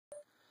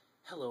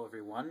Hello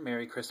everyone,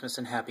 Merry Christmas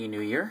and Happy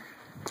New Year.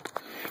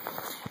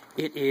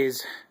 It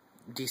is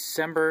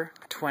December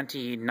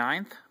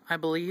 29th, I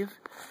believe,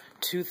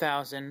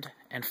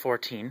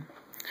 2014,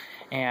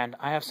 and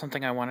I have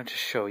something I wanted to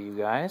show you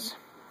guys.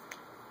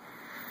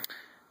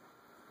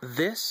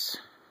 This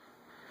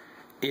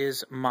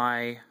is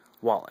my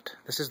wallet.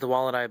 This is the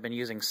wallet I've been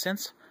using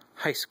since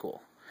high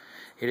school.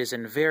 It is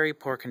in very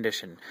poor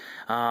condition.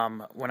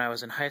 When I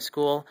was in high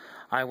school,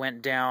 I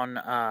went down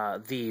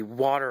the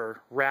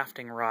water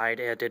rafting ride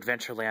at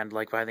Adventureland,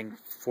 I think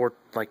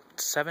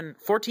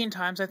 14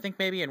 times, I think,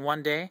 maybe in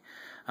one day.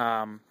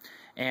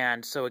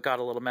 And so it got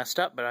a little messed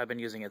up, but I've been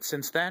using it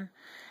since then.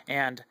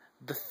 And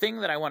the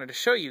thing that I wanted to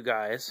show you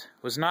guys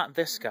was not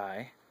this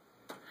guy.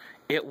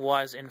 It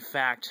was, in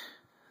fact,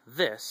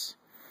 this,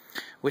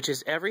 which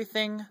is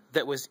everything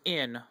that was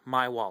in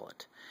my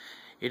wallet.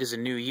 It is a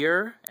new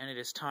year, and it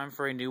is time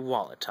for a new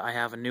wallet. I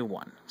have a new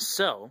one.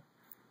 So,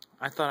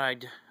 I thought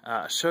I'd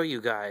show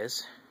you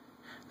guys,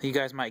 that you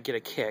guys might get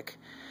a kick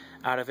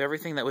out of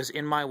everything that was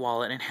in my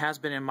wallet and has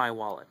been in my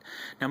wallet.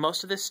 Now,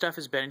 most of this stuff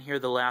has been in here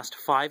the last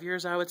 5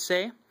 years, I would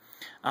say.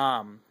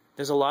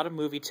 There's a lot of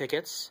movie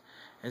tickets,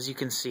 as you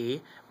can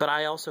see, but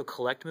I also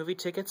collect movie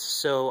tickets,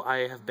 so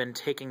I have been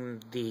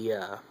taking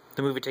the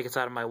movie tickets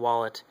out of my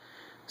wallet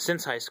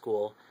since high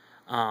school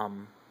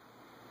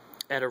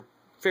at a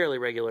fairly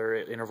regular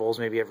intervals,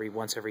 maybe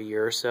once every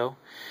year or so.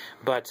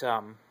 But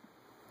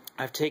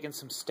I've taken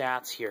some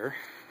stats here.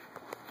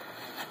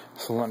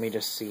 So let me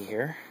just see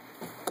here.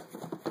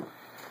 Let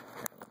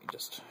me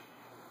just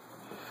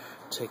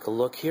take a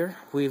look here.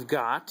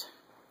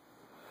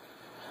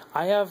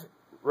 I have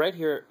right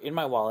here in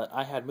my wallet,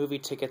 I had movie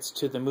tickets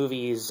to the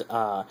movies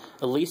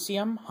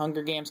Elysium,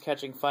 Hunger Games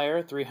Catching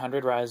Fire,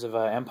 300 Rise of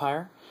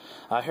Empire,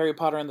 Harry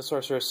Potter and the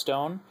Sorcerer's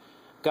Stone,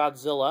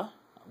 Godzilla,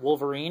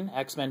 Wolverine,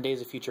 X-Men Days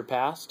of Future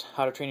Past,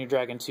 How to Train Your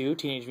Dragon 2,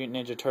 Teenage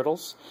Mutant Ninja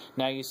Turtles,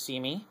 Now You See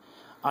Me,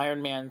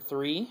 Iron Man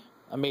 3,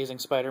 Amazing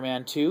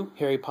Spider-Man 2,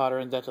 Harry Potter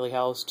and Deathly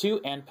Hallows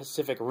 2, and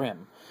Pacific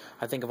Rim.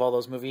 I think of all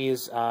those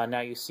movies, Now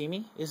You See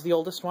Me is the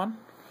oldest one.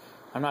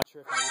 I'm not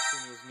sure if Now You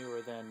See Me is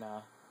newer than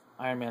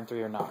Iron Man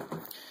 3 or not.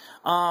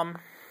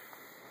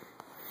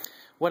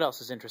 What else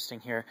is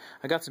interesting here?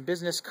 I got some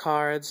business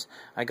cards.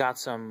 I got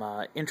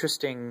some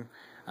interesting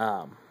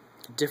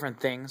different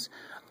things.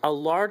 A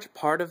large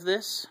part of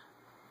this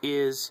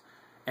is,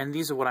 and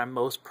these are what I'm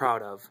most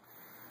proud of,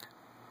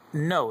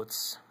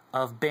 notes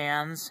of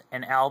bands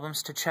and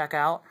albums to check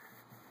out.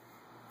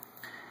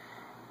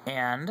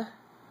 And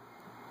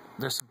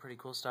there's some pretty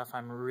cool stuff.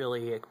 I'm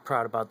really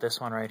proud about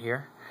this one right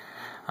here.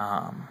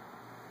 A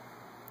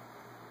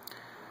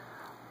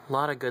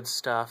lot of good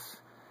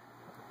stuff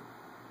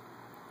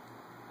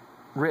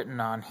written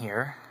on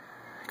here.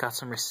 Got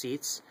some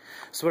receipts.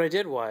 So what I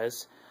did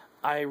was,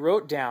 I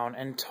wrote down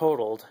and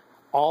totaled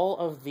all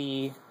of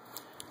the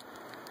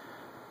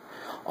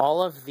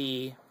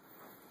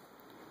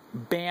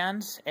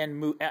bands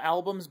and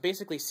albums,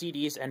 basically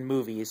CDs and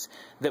movies,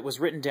 that was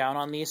written down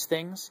on these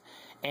things,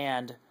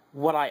 and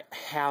what I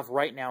have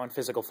right now in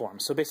physical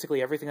form. So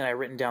basically everything that I've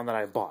written down that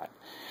I've bought.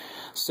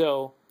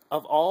 So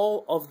of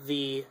all of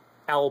the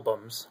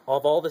albums,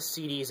 of all the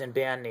CDs and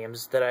band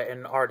names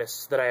and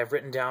artists that I have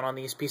written down on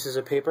these pieces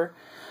of paper,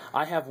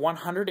 I have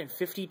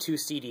 152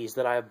 CDs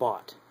that I have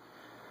bought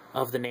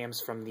of the names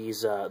from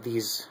these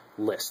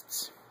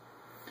lists.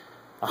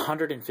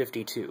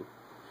 152.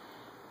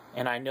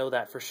 And I know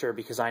that for sure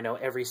because I know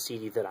every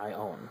CD that I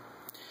own.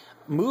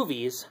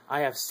 Movies,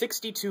 I have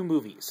 62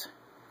 movies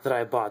that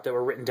I bought that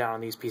were written down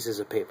on these pieces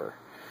of paper.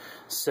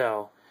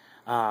 So,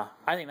 I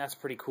think that's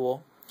pretty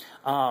cool.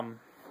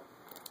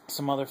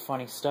 Some other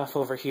funny stuff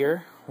over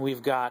here.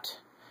 We've got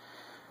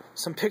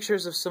some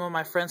pictures of some of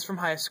my friends from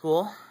high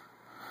school,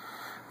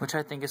 which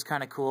I think is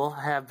kind of cool.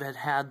 I have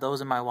had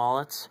those in my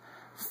wallets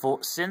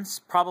since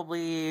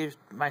probably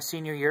my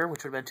senior year,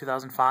 which would have been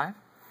 2005.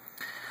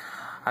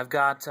 I've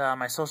got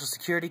my social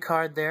security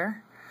card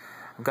there.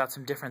 I've got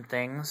some different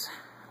things.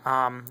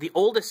 The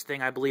oldest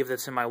thing I believe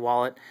that's in my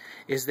wallet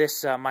is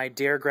this my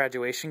DARE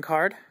graduation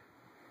card.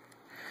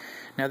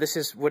 Now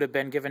this would have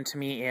been given to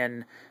me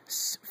in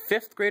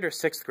 5th grade or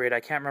 6th grade.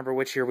 I can't remember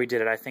which year we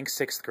did it. I think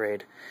 6th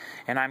grade.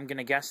 And I'm going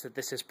to guess that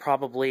this is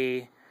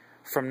probably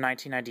from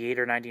 1998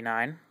 or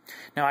 99.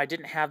 Now, I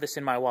didn't have this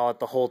in my wallet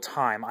the whole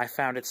time. I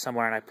found it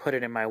somewhere and I put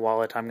it in my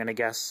wallet, I'm going to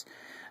guess,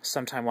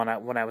 sometime when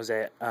I was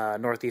at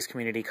Northeast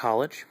Community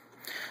College.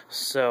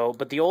 So,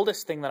 but the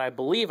oldest thing that I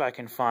believe I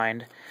can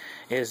find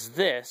is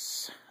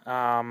this,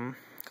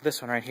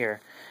 this one right here.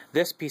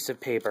 This piece of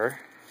paper,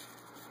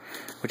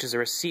 which is a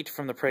receipt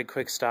from the Prague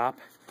Quick Stop,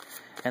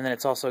 and then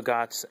it's also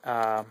got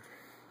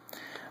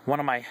one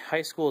of my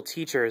high school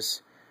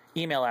teachers'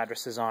 email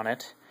addresses on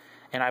it.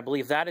 And I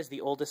believe that is the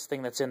oldest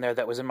thing that's in there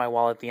that was in my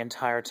wallet the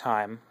entire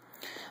time.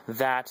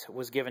 That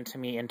was given to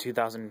me in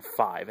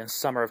 2005, in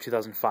summer of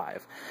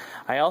 2005.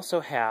 I also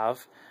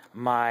have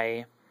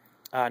my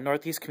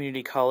Northeast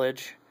Community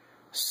College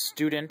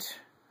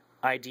student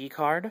ID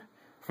card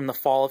from the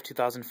fall of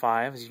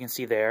 2005, as you can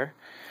see there.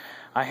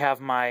 I have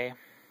my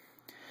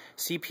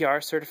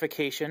CPR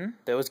certification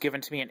that was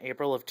given to me in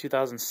April of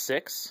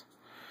 2006.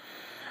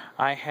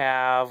 I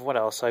have, what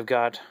else? I've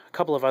got a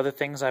couple of other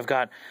things. I've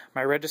got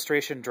my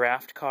registration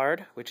draft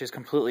card, which is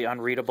completely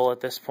unreadable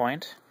at this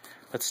point,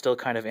 but still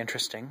kind of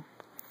interesting.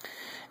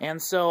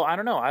 And so, I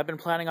don't know, I've been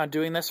planning on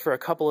doing this for a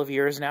couple of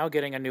years now,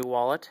 getting a new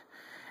wallet,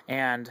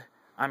 and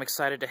I'm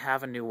excited to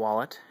have a new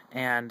wallet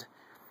and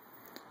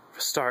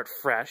start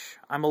fresh.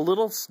 I'm a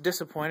little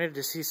disappointed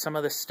to see some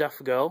of this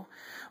stuff go,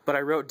 but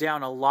I wrote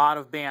down a lot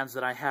of bands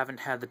that I haven't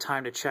had the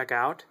time to check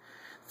out,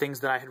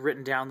 things that I had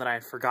written down that I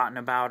had forgotten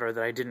about or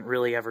that I didn't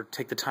really ever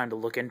take the time to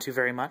look into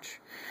very much.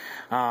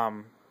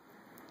 Yeah,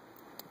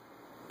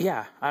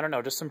 I don't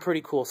know, just some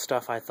pretty cool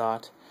stuff, I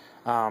thought.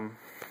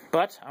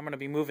 But I'm going to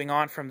be moving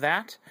on from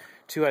that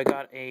to I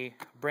got a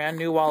brand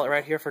new wallet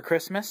right here for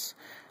Christmas.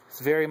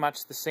 It's very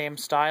much the same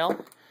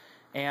style.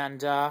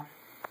 And,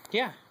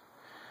 yeah,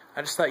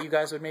 I just thought you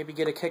guys would maybe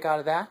get a kick out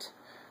of that.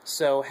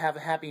 So have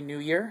a happy new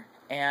year,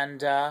 and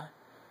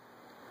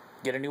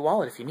get a new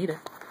wallet if you need it.